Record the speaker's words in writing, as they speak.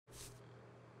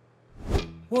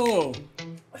Whoa,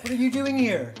 what are you doing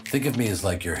here? Think of me as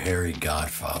like your hairy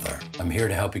godfather. I'm here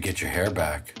to help you get your hair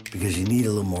back because you need a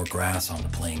little more grass on the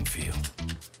playing field.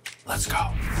 Let's go.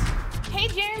 Hey,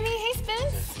 Jeremy. Hey,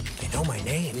 Spence. They know my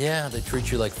name. Yeah, they treat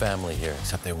you like family here,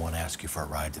 except they won't ask you for a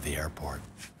ride to the airport.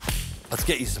 Let's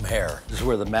get you some hair. This is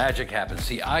where the magic happens.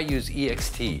 See, I use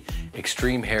EXT,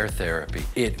 Extreme Hair Therapy.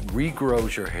 It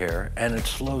regrows your hair and it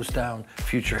slows down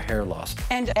future hair loss.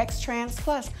 And X-Trans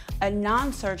Plus, a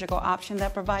non-surgical option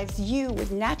that provides you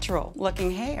with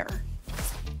natural-looking hair.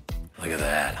 Look at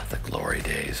that, the glory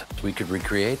days. We could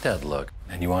recreate that look.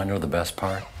 And you want to know the best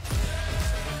part?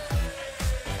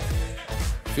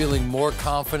 Feeling more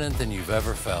confident than you've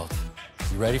ever felt.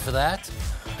 You ready for that?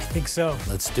 I think so.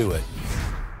 Let's do it.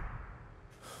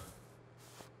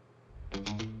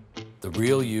 The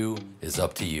real you is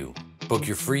up to you. Book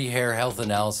your free hair health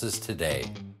analysis today.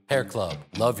 Hair Club,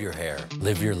 love your hair,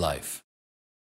 live your life.